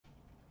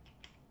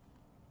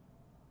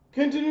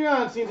Continuing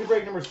on, CNC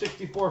break number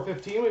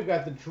 6415. We've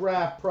got the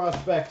draft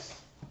prospects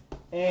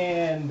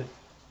and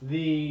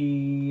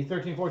the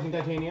 1314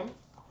 titanium.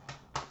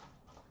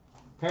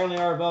 Apparently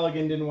our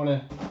Veligan didn't want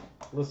to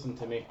listen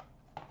to me.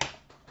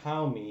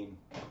 How mean.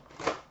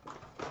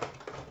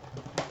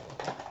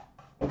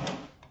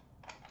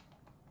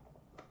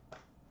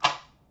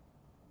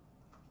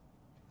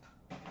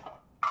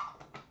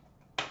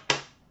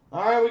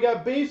 Alright, we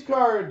got base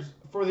cards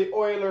for the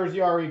Oilers,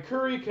 Yari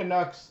Curry,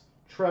 Canucks,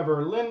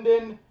 Trevor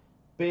Linden,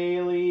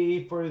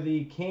 Bailey for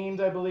the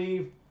Canes, I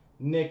believe,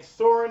 Nick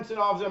Sorensen.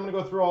 Obviously, I'm going to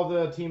go through all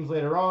the teams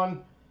later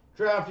on.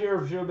 Draft year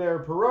of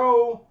Gilbert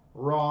Perreault,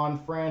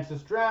 Ron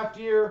Francis draft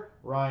year,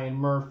 Ryan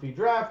Murphy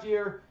draft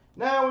year.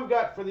 Now we've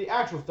got for the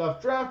actual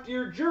stuff, draft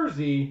year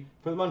jersey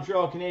for the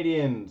Montreal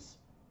Canadiens,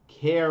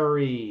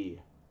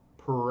 Carey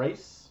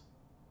Price.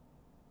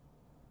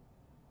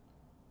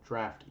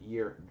 Draft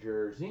year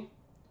jersey.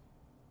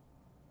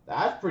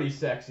 That's pretty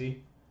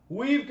sexy.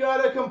 We've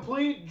got a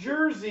complete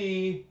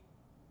jersey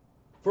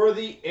for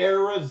the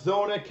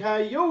Arizona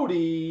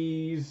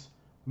Coyotes,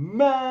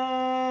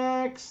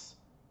 Max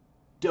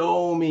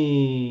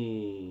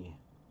Domi.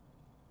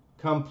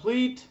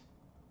 Complete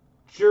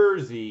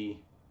jersey,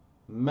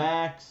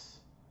 Max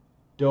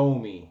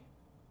Domi.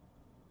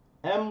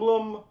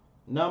 Emblem,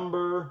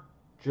 number,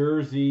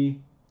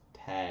 jersey,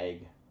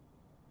 tag,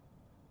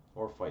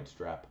 or fight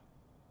strap.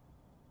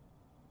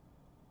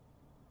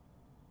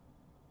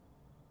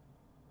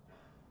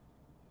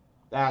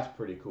 That's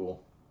pretty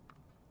cool.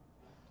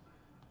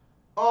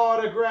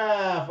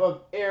 Autograph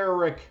of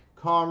Eric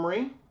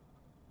Comrie.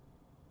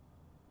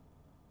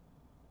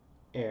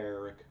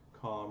 Eric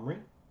Comrie.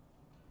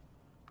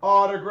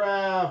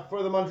 Autograph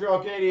for the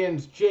Montreal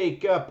Canadiens,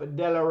 Jacob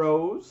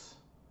Delarose.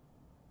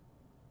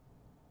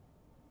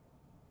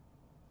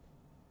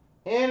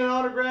 And an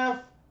autograph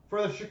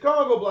for the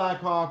Chicago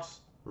Blackhawks,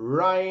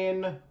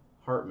 Ryan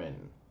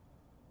Hartman.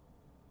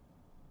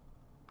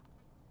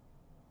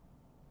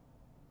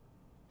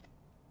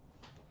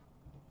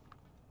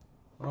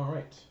 All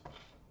right.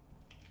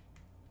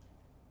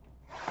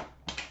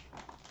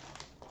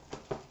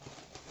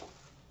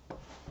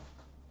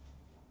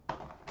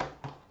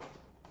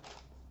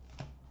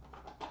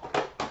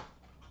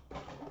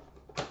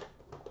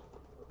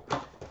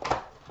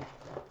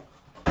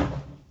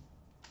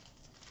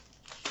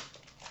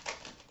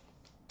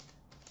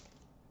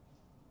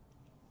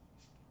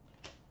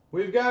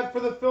 We've got for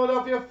the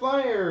Philadelphia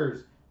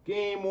Flyers,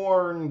 game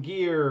worn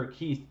gear,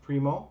 Keith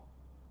Primo.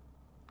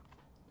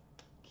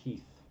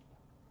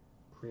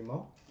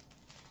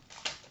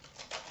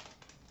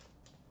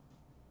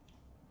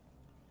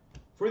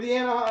 For the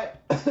Anaheim,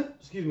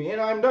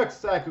 Anaheim Ducks,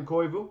 Saku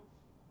Koivu. I'm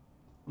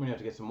gonna have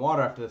to get some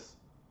water after this.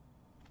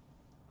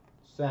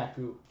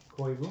 Saku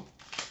Koivu.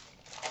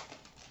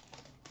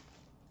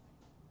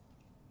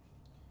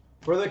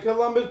 For the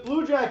Columbus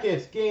Blue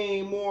Jackets,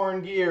 game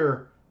worn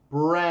gear,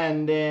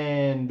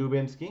 Brandon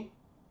Dubinsky.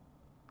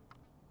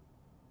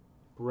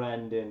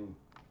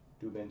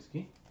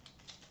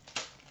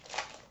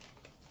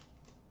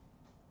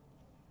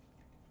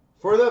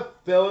 For the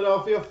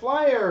Philadelphia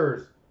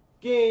Flyers,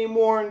 game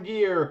worn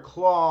gear,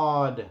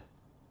 Claude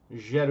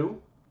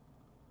Giroux.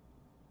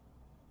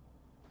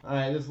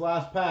 Alright, this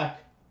last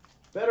pack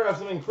better have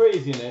something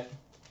crazy in it.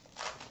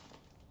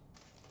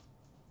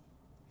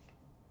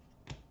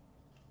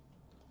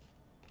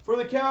 For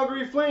the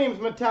Calgary Flames,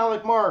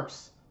 metallic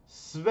marks,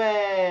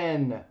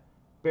 Sven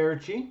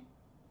Berchi.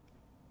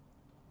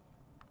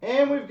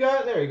 And we've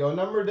got, there you go,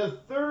 number to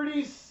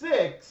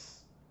 36,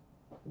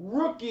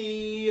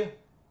 rookie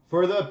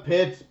for the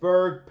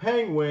Pittsburgh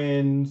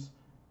Penguins,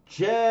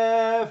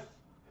 Jeff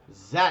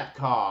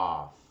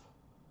Zatkoff.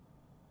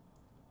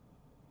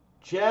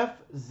 Jeff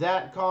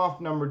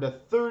Zatkoff, number to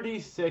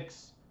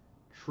 36,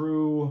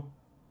 true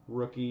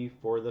rookie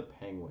for the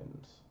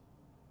Penguins.